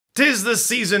'Tis the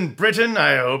season, Britain,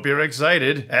 I hope you're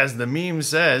excited. As the meme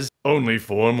says, only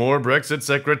 4 more Brexit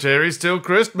secretaries till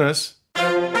Christmas.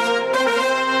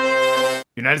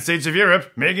 United States of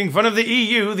Europe making fun of the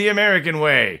EU the American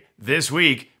way. This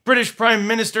week, British Prime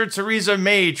Minister Theresa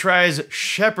May tries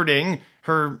shepherding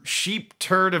her sheep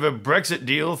turd of a Brexit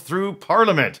deal through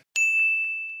Parliament.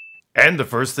 And the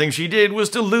first thing she did was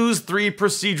to lose 3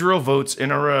 procedural votes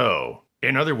in a row.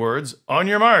 In other words, on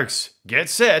your marks, get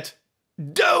set,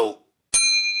 go!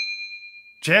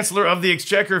 Chancellor of the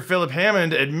Exchequer Philip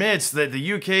Hammond admits that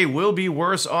the UK will be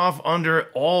worse off under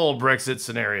all Brexit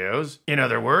scenarios. In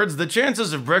other words, the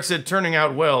chances of Brexit turning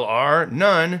out well are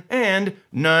none, and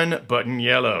none but in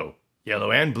yellow.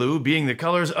 Yellow and blue being the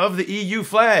colors of the EU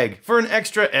flag, for an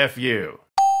extra FU.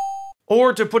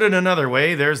 Or to put it another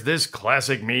way, there's this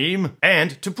classic meme.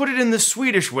 And to put it in the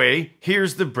Swedish way,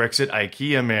 here's the Brexit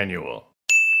IKEA manual.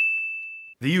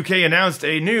 The UK announced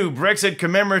a new Brexit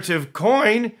commemorative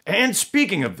coin, and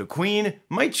speaking of the Queen,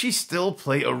 might she still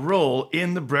play a role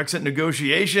in the Brexit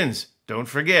negotiations? Don't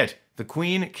forget, the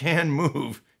Queen can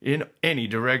move in any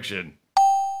direction.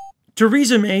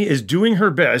 Theresa May is doing her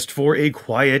best for a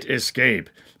quiet escape,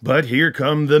 but here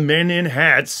come the men in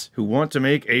hats who want to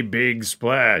make a big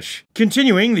splash.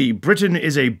 Continuing the Britain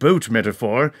is a boat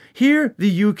metaphor, here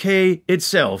the UK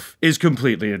itself is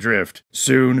completely adrift,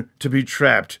 soon to be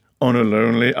trapped on a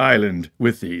lonely island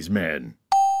with these men.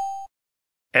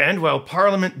 And while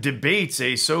Parliament debates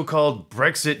a so-called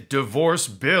Brexit divorce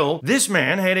bill, this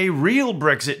man had a real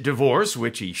Brexit divorce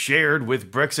which he shared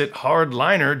with Brexit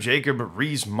hardliner Jacob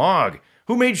Rees-Mogg,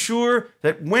 who made sure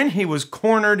that when he was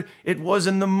cornered, it was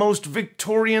in the most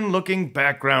Victorian-looking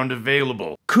background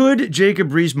available. Could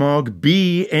Jacob Rees-Mogg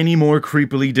be any more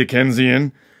creepily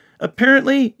Dickensian?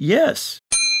 Apparently, yes.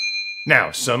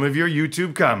 Now, some of your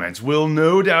YouTube comments will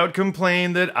no doubt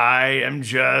complain that I am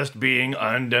just being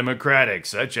undemocratic,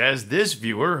 such as this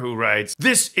viewer who writes,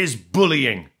 "This is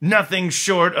bullying, nothing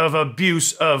short of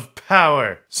abuse of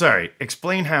power." Sorry,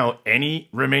 explain how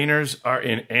any Remainers are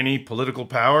in any political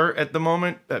power at the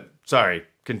moment? Sorry,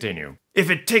 continue. "If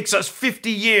it takes us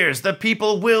 50 years, the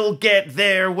people will get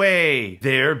their way."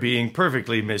 There being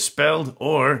perfectly misspelled,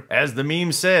 or, as the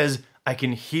meme says, I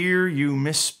can hear you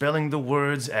misspelling the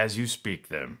words as you speak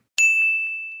them.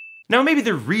 Now, maybe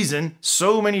the reason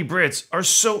so many Brits are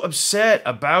so upset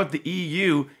about the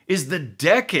EU is the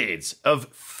decades of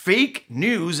fake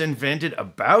news invented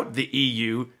about the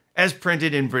EU as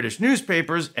printed in British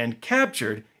newspapers and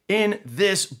captured in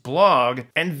this blog,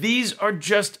 and these are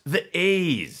just the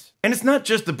A's. And it's not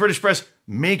just the British press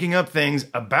making up things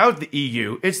about the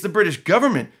EU, it's the British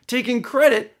government taking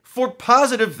credit for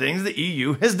positive things the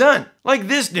EU has done. Like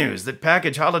this news that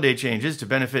package holiday changes to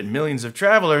benefit millions of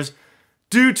travelers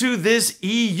due to this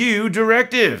EU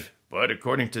directive. But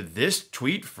according to this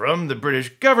tweet from the British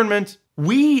government,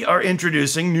 we are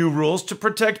introducing new rules to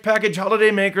protect package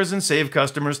holiday makers and save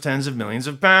customers tens of millions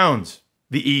of pounds.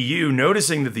 The EU,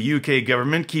 noticing that the UK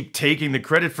government keep taking the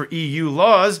credit for EU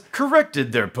laws,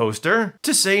 corrected their poster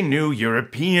to say new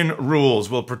European rules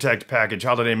will protect package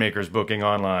holiday makers booking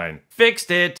online.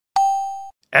 Fixed it.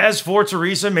 As for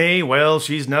Theresa May, well,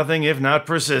 she's nothing if not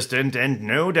persistent, and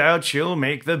no doubt she'll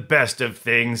make the best of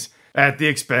things at the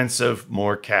expense of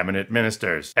more cabinet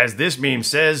ministers. As this meme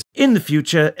says, in the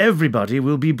future, everybody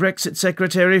will be Brexit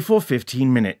secretary for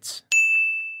 15 minutes.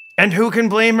 And who can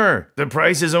blame her? The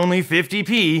price is only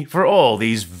 50p for all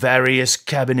these various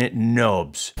cabinet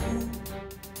knobs.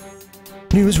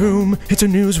 Newsroom, it's a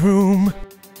newsroom.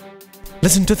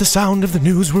 Listen to the sound of the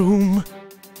newsroom.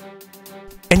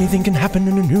 Anything can happen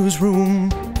in a newsroom.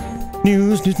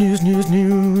 News, news, news, news,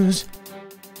 news.